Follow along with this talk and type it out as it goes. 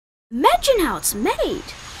Imagine how it's made.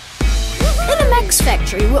 In a Max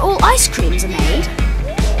factory where all ice creams are made,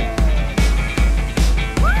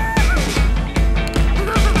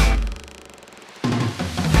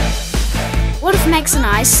 what if Max and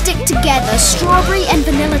I stick together strawberry and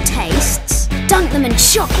vanilla tastes, dunk them in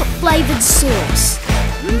chocolate-flavoured sauce,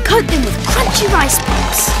 and coat them with crunchy rice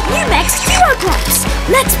pops? New Max Hero Pops!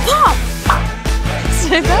 Let's pop!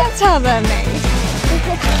 So that's how they're made.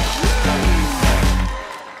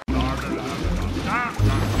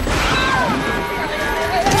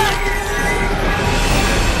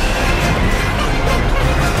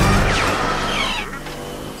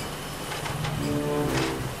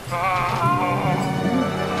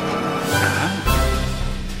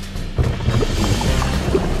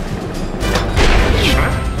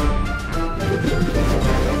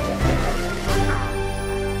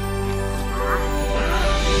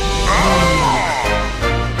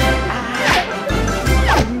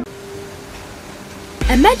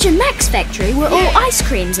 Imagine Max factory where all ice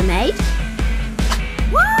creams are made.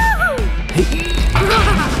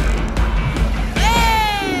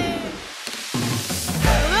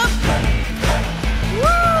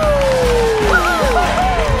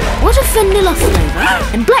 What if vanilla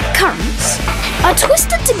flavour and black currants are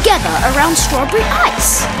twisted together around strawberry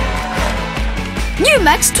ice? New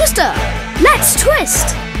Max Twister! Let's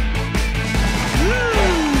twist!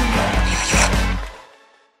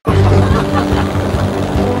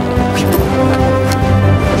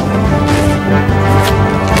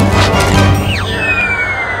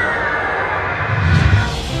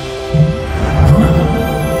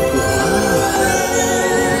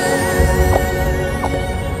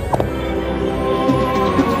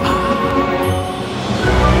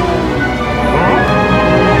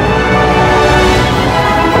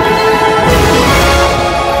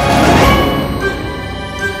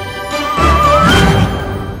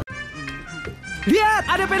 Lihat,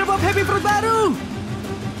 ada pedal pop Happy Fruit baru.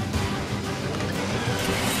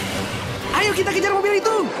 Ayo kita kejar mobil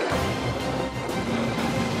itu.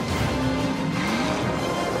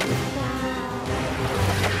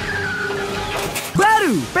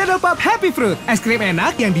 Baru, pedal pop Happy Fruit, es krim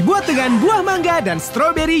enak yang dibuat dengan buah mangga dan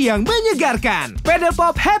stroberi yang menyegarkan. Pedal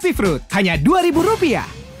pop Happy Fruit, hanya Rp2.000.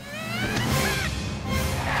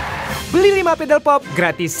 Beli 5 pedal pop,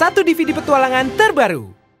 gratis 1 DVD petualangan terbaru.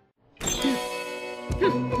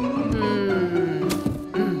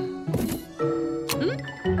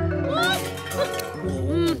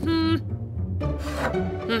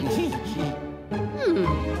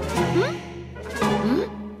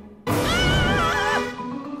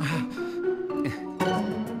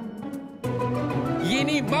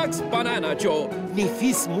 Yeni Max Banana Joe,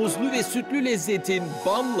 nefis muzlu ve sütlü lezzetin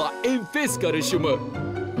balla enfes karışımı.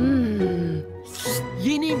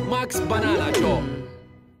 Yeni Max Banana Joe.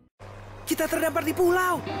 Kita terdampar di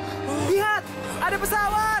pulau. Lihat, ada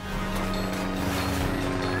pesawat.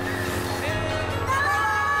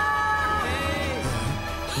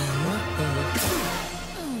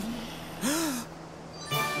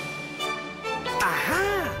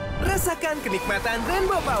 Aha, rasakan kenikmatan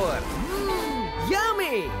Rainbow Power.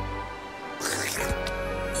 Yummy.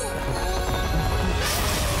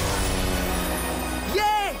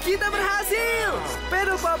 Yeay, kita berhasil.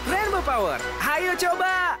 Pedal Pop Rainbow Power. Ayo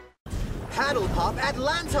coba. Paddle Pop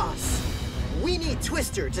Atlantis! We need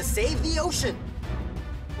Twister to save the ocean!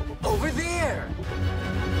 Over there!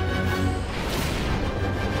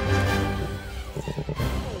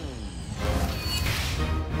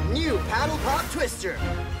 New Paddle Pop Twister!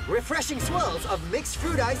 Refreshing swirls of mixed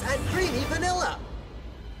fruit ice and creamy vanilla!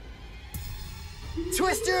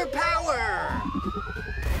 Twister power!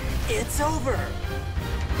 It's over!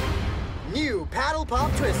 New Paddle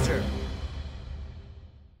Pop Twister!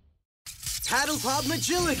 Paddle Pop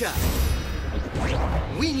Magilica!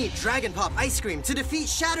 We need Dragon Pop Ice Cream to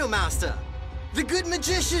defeat Shadow Master, the Good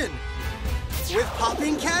Magician, with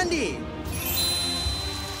popping candy!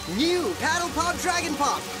 New Paddle Pop Dragon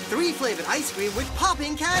Pop, 3-flavored ice cream with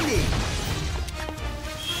popping candy!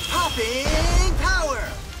 Popping power!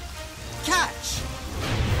 Catch!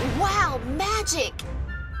 Wow, magic!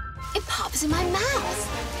 It pops in my mouth.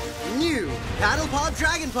 New Paddle Pop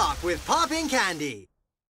Dragon Pop with popping candy!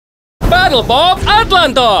 Paddle Pop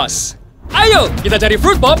Atlantis. Ayo, kita cari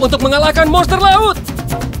Fruit Pop untuk mengalahkan monster laut.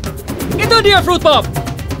 Itu dia Fruit Pop.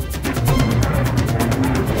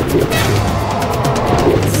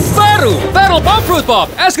 Baru, Paddle Pop Fruit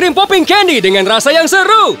Pop, es krim popping candy dengan rasa yang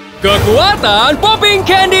seru. Kekuatan popping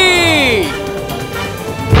candy.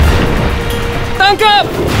 Tangkap.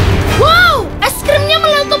 Wow, es krimnya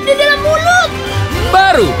meletup di dalam mulut.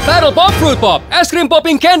 Baru, Paddle Pop Fruit Pop, es krim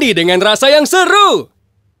popping candy dengan rasa yang seru.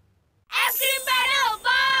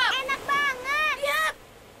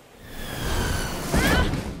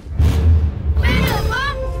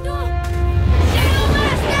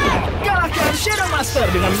 Master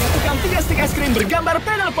dengan menyatukan 3 stik es krim bergambar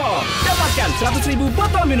pedal pop. Dapatkan 100.000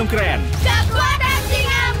 botol minum keren. Kekuatan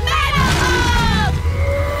singa Pedal Pop!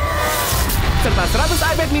 Serta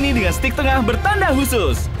 100 iPad mini dengan stik tengah bertanda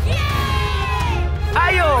khusus.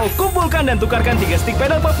 Ayo, kumpulkan dan tukarkan 3 stik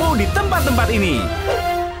pedal popmu di tempat-tempat ini.